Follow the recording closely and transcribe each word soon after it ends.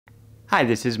Hi,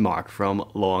 this is Mark from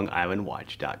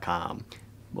LongIslandWatch.com.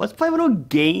 Let's play a little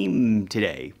game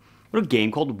today. A little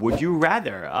game called Would You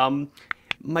Rather.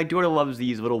 My daughter loves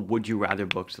these little Would You Rather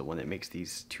books, the one that makes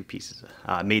these two pieces,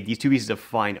 made these two pieces of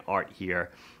fine art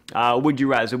here. Would you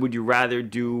rather? So would you rather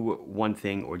do one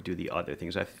thing or do the other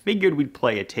thing? So I figured we'd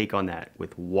play a take on that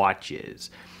with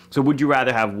watches. So would you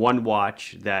rather have one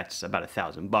watch that's about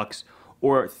 $1,000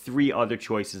 or three other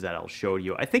choices that I'll show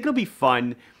you? I think it'll be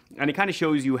fun. And it kind of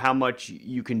shows you how much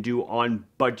you can do on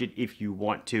budget if you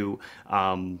want to.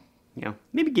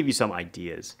 Maybe give you some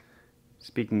ideas.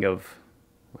 Speaking of,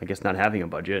 I guess, not having a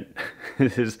budget,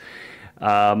 this is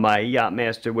my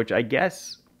Yachtmaster, which I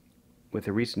guess, with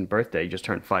a recent birthday, just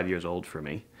turned 5 years old for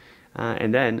me.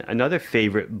 And then another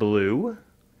favorite blue.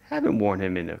 Haven't worn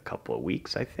him in a couple of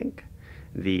weeks, I think.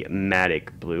 The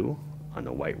Matic blue on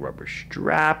the white rubber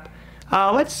strap.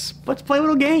 Let's play a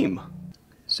little game.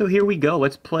 So here we go.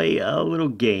 Let's play a little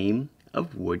game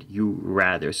of Would You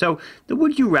Rather. So the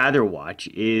Would You Rather watch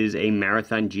is a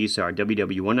Marathon GSAR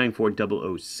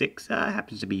WW194006.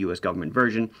 Happens to be U.S. government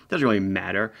version. Doesn't really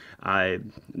matter.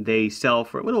 They sell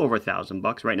for a little over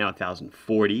 $1,000. Right now,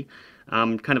 $1,040.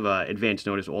 Kind of a advance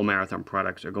notice. All Marathon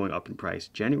products are going up in price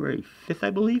January 5th, I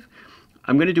believe.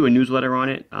 I'm going to do a newsletter on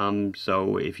it,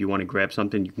 so if you want to grab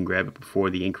something, you can grab it before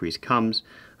the increase comes.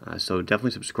 So definitely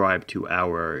subscribe to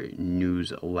our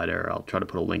newsletter. I'll try to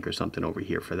put a link or something over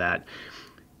here for that.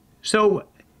 So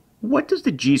what does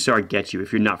the GSAR get you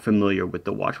if you're not familiar with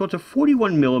the watch? Well, it's a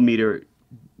 41 millimeter,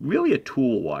 really a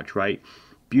tool watch, right?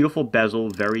 Beautiful bezel,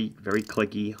 very, very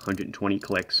clicky, 120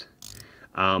 clicks.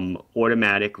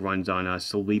 Automatic, runs on a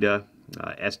Sellita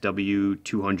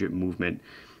SW200 movement.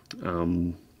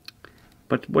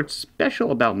 But what's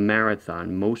special about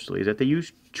Marathon mostly is that they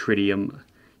use tritium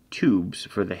tubes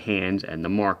for the hands and the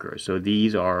markers. So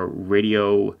these are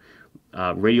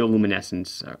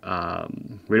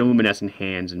radioluminescent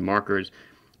hands and markers.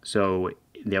 So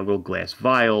they're little glass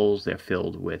vials. They're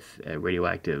filled with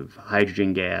radioactive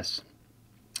hydrogen gas,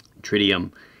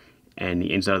 tritium, and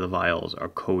the inside of the vials are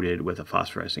coated with a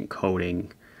phosphorescent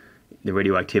coating. The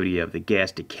radioactivity of the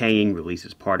gas decaying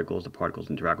releases particles. The particles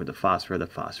interact with the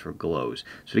phosphor glows.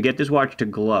 So to get this watch to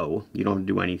glow, you don't have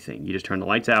to do anything. You just turn the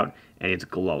lights out and it's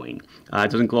glowing.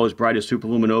 It doesn't glow as bright as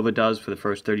Superluminova does for the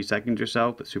first 30 seconds or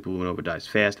so, but Superluminova dies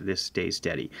fast. This stays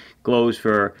steady. Glows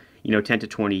for 10 to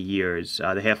 20 years.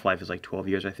 The half-life is like 12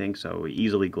 years, I think, so it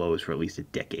easily glows for at least a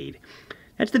decade.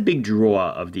 That's the big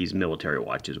draw of these military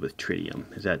watches with tritium,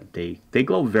 is that they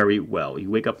glow very well. You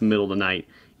wake up in the middle of the night,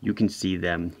 you can see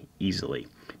them easily.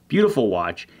 Beautiful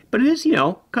watch, but it is,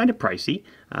 kind of pricey.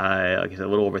 Like I said, a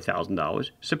little over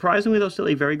 $1,000. Surprisingly, though, still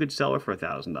a very good seller for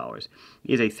 $1,000. It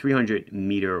is a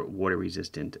 300-meter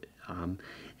water-resistant, I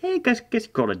guess you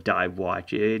call it a dive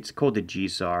watch. It's called the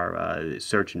GSAR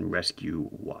Search and Rescue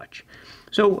Watch.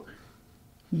 So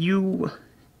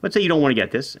let's say you don't want to get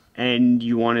this, and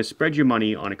you want to spread your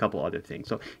money on a couple other things.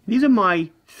 So these are my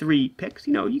three picks.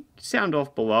 You sound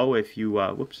off below if you,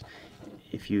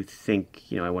 if you think,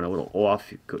 I went a little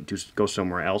off, go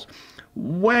somewhere else.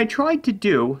 What I tried to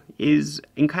do is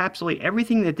encapsulate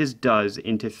everything that this does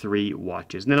into three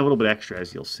watches, and then a little bit extra,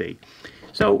 as you'll see.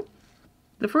 So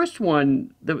the first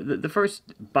one, the first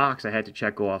box I had to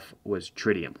check off was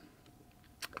tritium,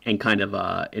 and kind of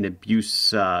an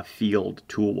abuse field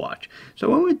tool watch. So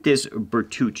I went with this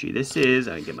Bertucci. This is,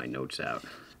 I can get my notes out.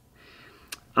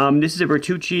 This is a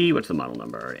Bertucci, what's the model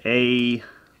number?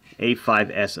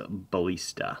 A5S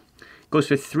Ballista. Goes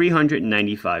for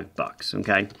 $395,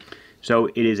 okay? So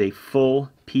it is a full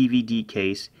PVD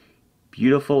case,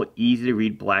 beautiful, easy to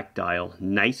read black dial,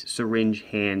 nice syringe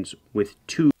hands with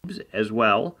tubes as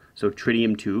well, so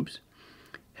tritium tubes.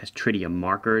 Has tritium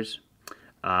markers.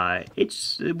 Whereas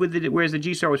the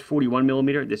GSAR was 41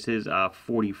 millimeter, this is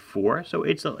 44. So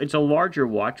it's a larger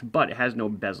watch, but it has no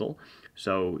bezel,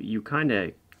 so you kind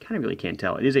of really can't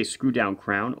tell. It is a screw down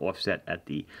crown offset at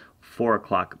the 4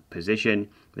 o'clock position.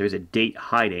 There's a date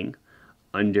hiding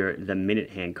under the minute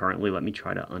hand currently. Let me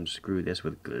try to unscrew this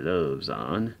with gloves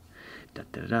on.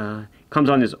 Comes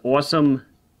on this awesome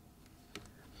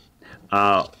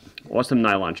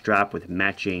nylon strap with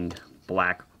matching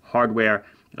black hardware.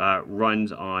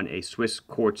 Runs on a Swiss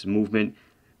quartz movement.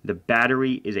 The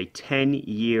battery is a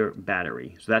 10-year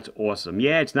battery, so that's awesome.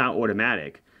 Yeah, it's not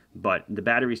automatic, but the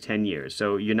battery's 10 years,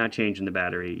 so you're not changing the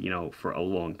battery, for a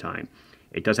long time.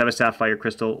 It does have a sapphire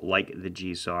crystal like the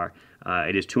GSAR.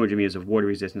 It is 200 meters of water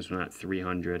resistance, so not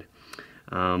 300.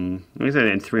 Like I said,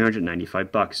 and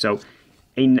 $395.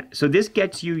 So this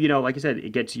gets you, like I said,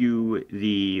 it gets you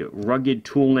the rugged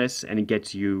toolness, and it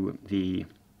gets you the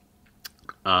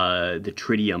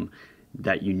tritium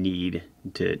that you need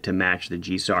to match the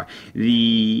G-Star.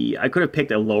 I could have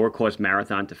picked a lower cost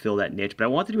Marathon to fill that niche, but I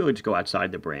wanted to be able to just go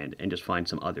outside the brand and just find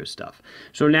some other stuff.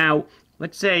 So now,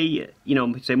 let's say,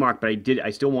 say Mark, but I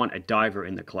still want a diver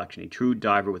in the collection, a true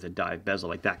diver with a dive bezel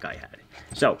like that guy had.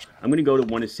 So I'm going to go to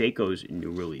one of Seiko's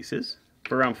new releases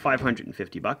for around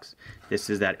 550 bucks. This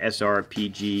is that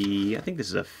SRPG, I think this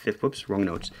is a whoops, wrong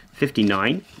notes,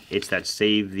 59. It's that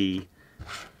Save the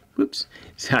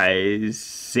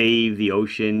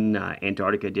Ocean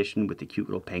Antarctica edition with the cute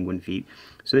little penguin feet.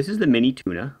 So this is the mini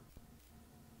tuna.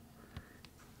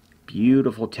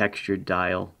 Beautiful textured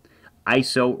dial.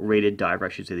 ISO rated diver. I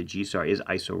should say the G-Star is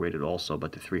ISO rated also,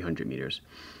 but to 300 meters,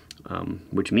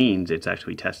 which means it's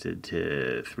actually tested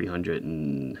to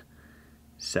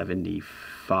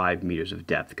 375 meters of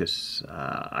depth, because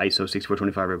ISO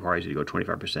 6425 requires you to go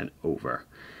 25% over.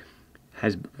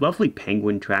 Has lovely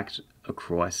penguin tracks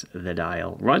across the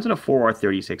dial. Runs on a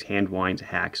 4R36, hand winds,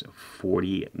 hacks,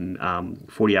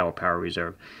 40-hour power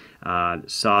reserve.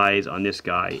 Size on this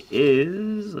guy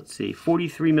is, let's see,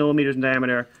 43 millimeters in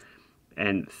diameter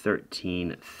and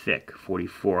 13 thick,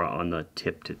 44 on the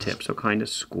tip to tip, so kind of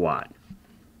squat.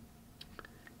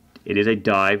 It is a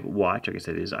dive watch. Like I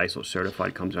said, it is ISO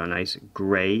certified. Comes on a nice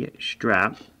gray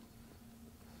strap.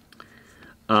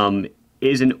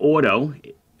 Is an auto,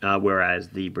 whereas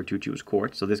the Bertucci was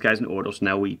quartz. So this guy's an auto. So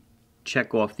now we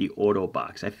check off the auto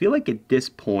box. I feel like at this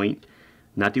point,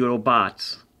 not the auto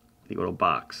bots, the auto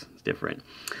box. It's different.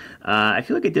 I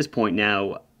feel like at this point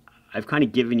now, I've kind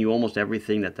of given you almost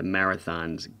everything that the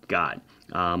Marathon's got.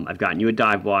 I've gotten you a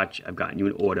dive watch, I've gotten you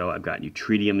an auto, I've gotten you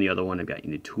tritium in the other one, I've gotten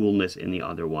you the toolness in the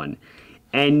other one.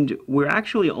 And we're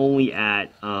actually only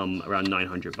at around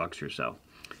 900 bucks or so.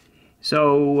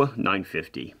 So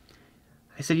 950.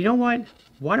 I said, you know what?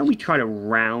 Why don't we try to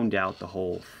round out the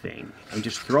whole thing and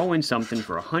just throw in something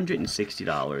for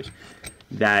 $160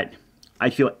 that I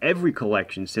feel every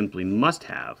collection simply must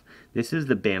have. This is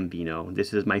the Bambino.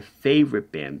 This is my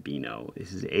favorite Bambino.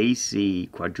 This is AC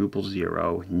quadruple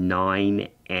 0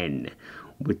 9N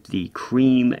with the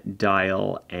cream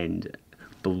dial and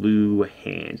blue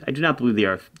hands. I do not believe they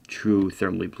are true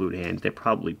thermally blued hands. They're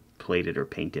probably plated or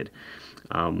painted,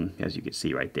 as you can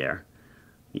see right there.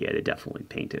 Yeah, they're definitely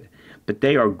painted. But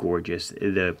they are gorgeous.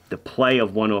 The play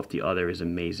of one off the other is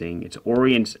amazing. It's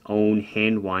Orient's own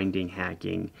hand-winding,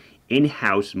 hacking,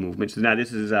 in-house movement. So now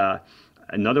this is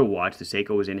another watch. The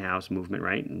Seiko is in-house movement,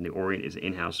 right? And the Orient is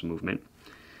in-house movement.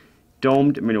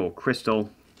 Domed mineral crystal,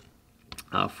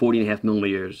 40.5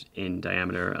 millimeters in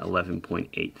diameter,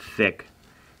 11.8 thick.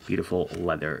 Beautiful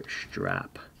leather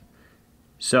strap.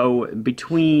 So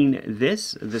between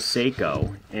this, the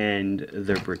Seiko, and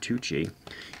the Bertucci,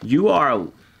 you are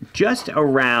just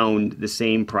around the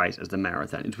same price as the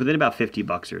Marathon. It's within about 50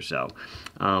 bucks or so.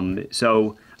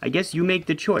 So I guess you make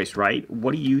the choice, right?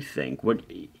 What do you think?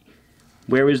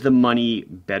 Where is the money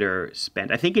better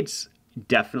spent? I think it's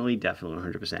definitely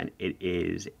 100%. It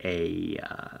is a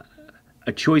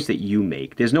choice that you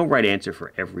make. There's no right answer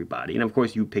for everybody. And of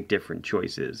course, you pick different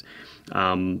choices.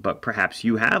 But perhaps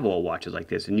you have all watches like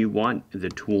this and you want the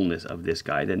toolness of this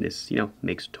guy. Then this,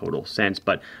 makes total sense.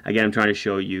 But again, I'm trying to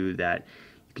show you that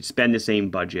you could spend the same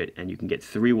budget and you can get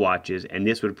 3 watches. And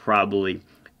this would probably,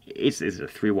 is a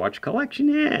 3-watch collection?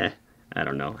 Yeah. I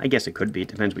don't know. I guess it could be. It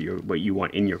depends what you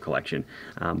want in your collection.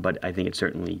 But I think it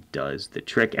certainly does the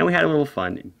trick. And we had a little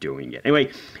fun doing it.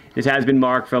 Anyway, this has been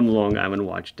Mark from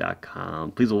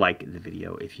LongIslandWatch.com. Please like the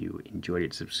video if you enjoyed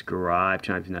it. Subscribe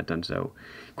channel if you've not done so.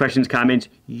 Questions, comments,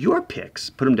 your picks,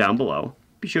 put them down below.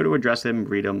 Be sure to address them,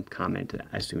 read them, comment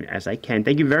as soon as I can.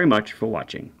 Thank you very much for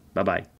watching. Bye-bye.